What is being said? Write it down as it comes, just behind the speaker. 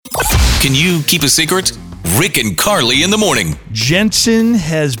Can you keep a secret? Rick and Carly in the morning. Jensen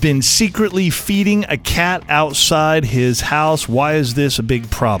has been secretly feeding a cat outside his house. Why is this a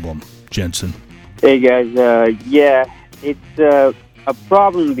big problem, Jensen? Hey guys, it's a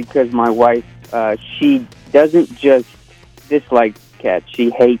problem because my wife, she doesn't just dislike cats,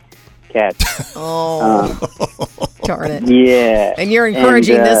 she hates cats. Oh, darn it. Yeah. And you're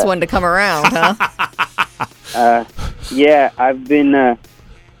encouraging this one to come around, huh? Yeah, I've been,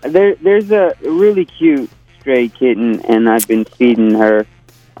 there's a really cute stray kitten, and I've been feeding her.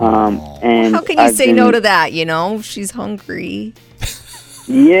 And how can you say no to that, She's hungry.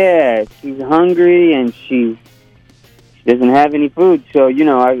 Yeah, she's hungry and she doesn't have any food. So,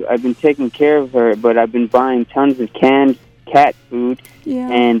 I've been taking care of her, but I've been buying tons of canned cat food. Yeah.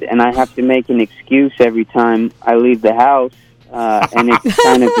 And I have to make an excuse every time I leave the house. And it's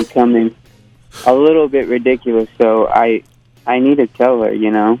kind of becoming a little bit ridiculous. So I need to tell her,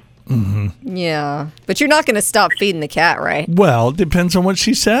 Mm-hmm. Yeah. But you're not going to stop feeding the cat, right? Well, it depends on what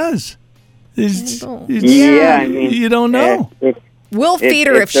she says. Yeah, I mean, you don't know. We'll feed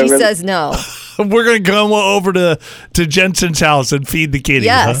her if she says no. We're going to go over to Jensen's house and feed the kitty.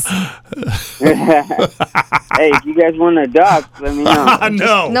 Yes. Huh? Hey, if you guys want to adopt, let me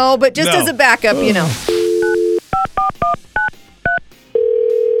know. No, but just as a backup,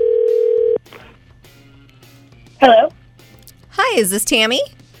 Hello. Hi, is this Tammy?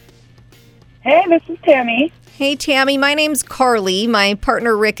 Hey, this is Tammy. Hey, Tammy. My name's Carly. My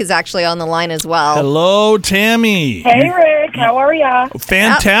partner, Rick, is actually on the line as well. Hello, Tammy. Hey, Rick. How are ya?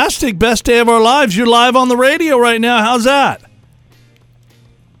 Fantastic. Best day of our lives. You're live on the radio right now. How's that?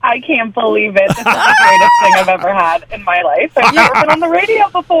 I can't believe it. This is the greatest thing I've ever had in my life. I've never been on the radio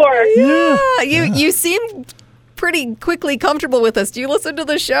before. Yeah. You seem pretty quickly comfortable with us. Do you listen to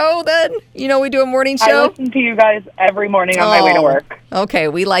the show then? We do a morning show? I listen to you guys every morning on my way to work. Okay,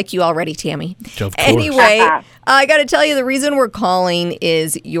 we like you already, Tammy. Of course. Anyway, I got to tell you, the reason we're calling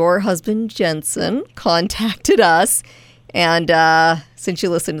is your husband, Jensen, contacted us. And since you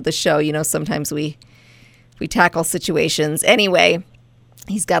listen to the show, sometimes we tackle situations. Anyway,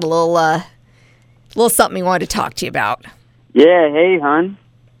 he's got a little something he wanted to talk to you about. Yeah, hey, hon.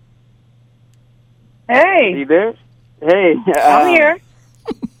 Hey. Are you there? Hey. I'm here.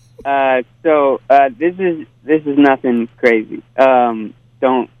 So this is nothing crazy.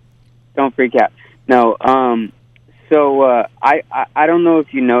 Don't freak out. No. So I don't know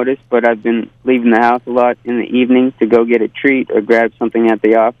if you noticed, but I've been leaving the house a lot in the evening to go get a treat or grab something at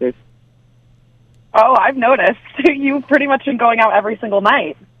the office. Oh, I've noticed. You've pretty much been going out every single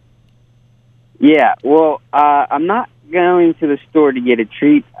night. Yeah. Well, I'm not going to the store to get a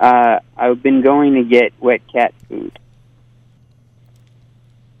treat. I've been going to get wet cat food.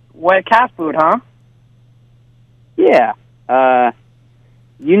 Wet cat food, huh? Yeah.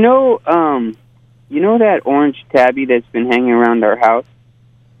 You know that orange tabby that's been hanging around our house?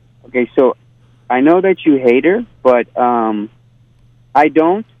 Okay, so I know that you hate her, but I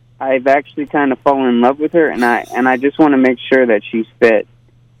don't. I've actually kind of fallen in love with her, and I just want to make sure that she's fed.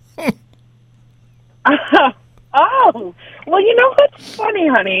 Oh, well, what's funny,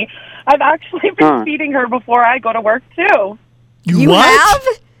 honey? I've actually been feeding her before I go to work, too. You have?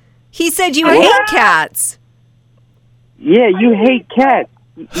 He said you hate cats. Yeah, you hate cats.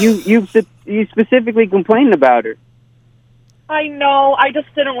 You specifically complained about her. I know. I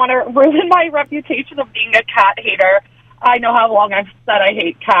just didn't want to ruin my reputation of being a cat hater. I know how long I've said I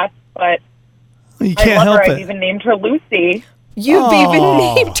hate cats, but you can't I love help her. it. I've even named her Lucy. You've even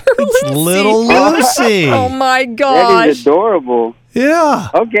named her it's Lucy. Little Lucy. Oh, my gosh. That is adorable. Yeah.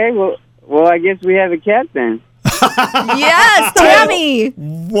 Okay, well, I guess we have a cat then. Yes, Tammy.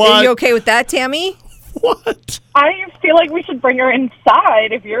 What? Are you okay with that, Tammy? What? I feel like we should bring her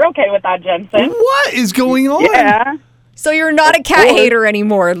inside if you're okay with that, Jensen. What is going on? Yeah. So you're not a cat hater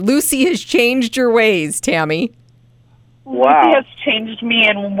anymore. Lucy has changed your ways, Tammy. Wow. Lucy has changed me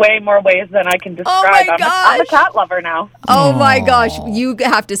in way more ways than I can describe. my I'm a gosh. cat lover now. Oh, my gosh. You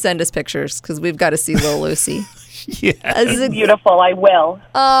have to send us pictures because we've got to see little Lucy. Yeah. It's beautiful. I will.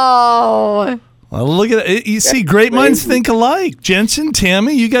 Oh. Well, look at it. You see, great minds think alike. Jensen,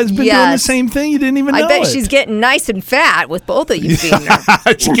 Tammy, you guys been doing the same thing. You didn't even know I bet it. she's getting nice and fat with both of you feeding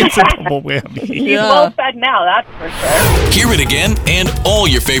her. She gets a double whammy. She's well fed now, that's for sure. Hear it again and all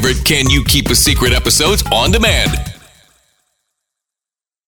your favorite Can You Keep a Secret episodes on demand